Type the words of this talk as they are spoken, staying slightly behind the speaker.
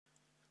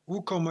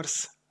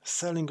WooCommerce,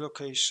 selling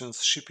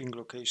locations, shipping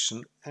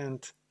location,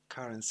 and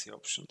currency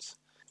options.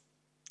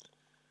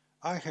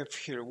 I have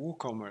here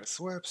WooCommerce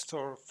web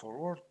store for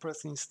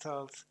WordPress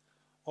installed.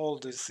 All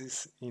this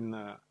is in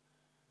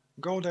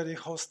GoDaddy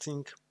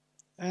hosting,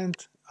 and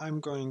I'm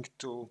going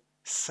to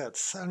set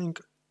selling,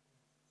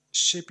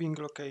 shipping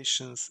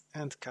locations,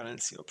 and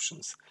currency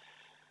options.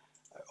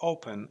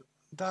 Open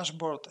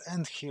dashboard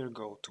and here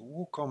go to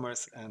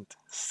WooCommerce and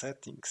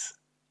settings.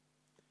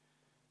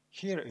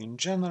 Here in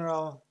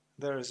general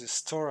there is a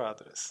store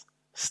address.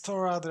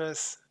 Store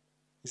address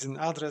is an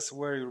address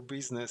where your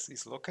business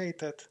is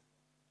located.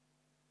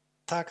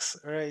 Tax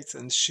rates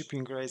and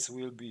shipping rates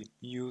will be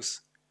used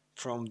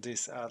from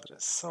this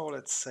address. So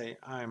let's say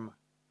I'm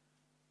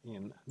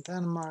in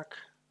Denmark.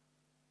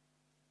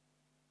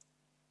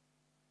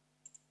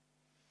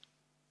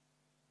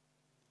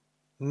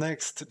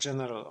 Next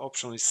general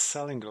option is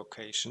selling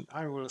location.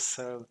 I will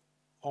sell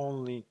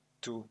only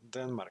to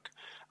Denmark.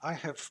 I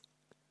have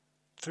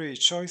three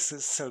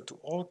choices: sell to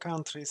all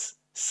countries,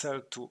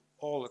 sell to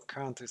all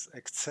countries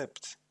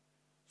except,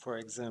 for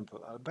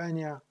example,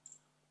 Albania,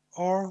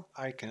 or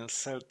I can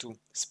sell to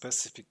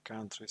specific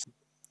countries.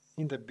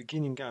 In the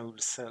beginning I will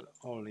sell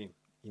only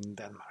in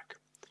Denmark.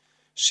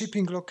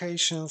 Shipping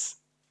locations,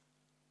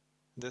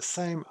 the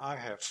same. I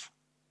have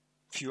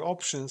few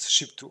options: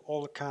 ship to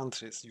all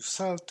countries you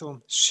sell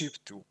to, ship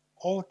to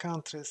all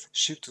countries,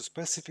 ship to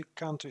specific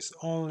countries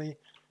only,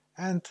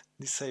 and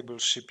disable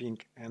shipping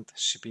and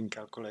shipping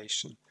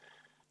calculation.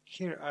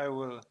 Here I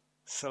will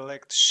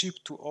select ship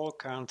to all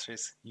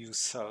countries you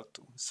sell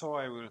to, so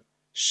I will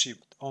ship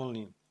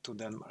only to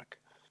Denmark.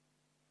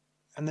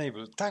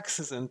 Enable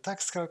taxes and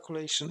tax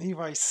calculation. If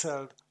I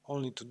sell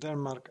only to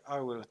Denmark,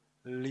 I will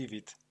leave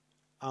it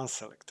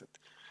unselected.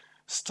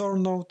 Store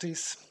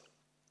notice.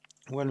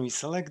 When we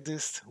select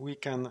this, we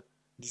can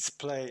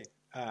display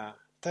a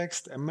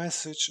text, a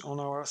message on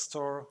our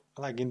store.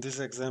 Like in this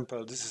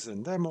example, this is a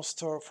demo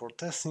store for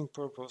testing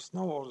purpose.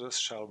 No orders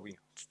shall be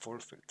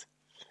fulfilled.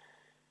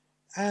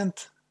 And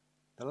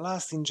the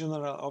last in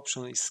general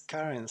option is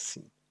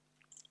currency.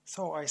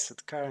 So I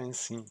set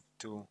currency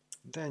to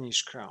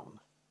Danish crown.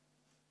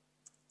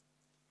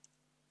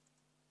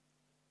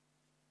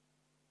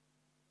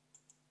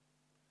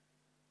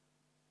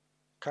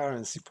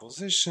 Currency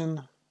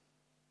position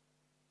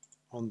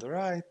on the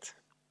right,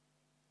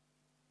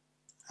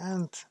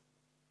 and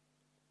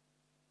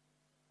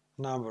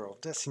number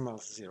of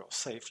decimals 0.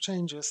 Save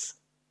changes.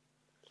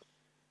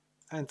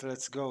 And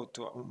let's go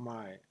to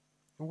my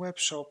web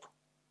shop.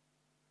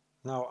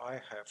 Now I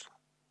have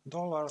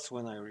dollars.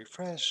 When I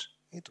refresh,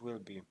 it will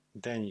be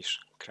Danish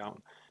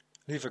crown.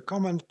 Leave a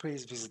comment,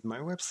 please visit my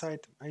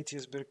website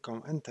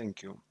itsbird.com, and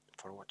thank you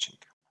for watching.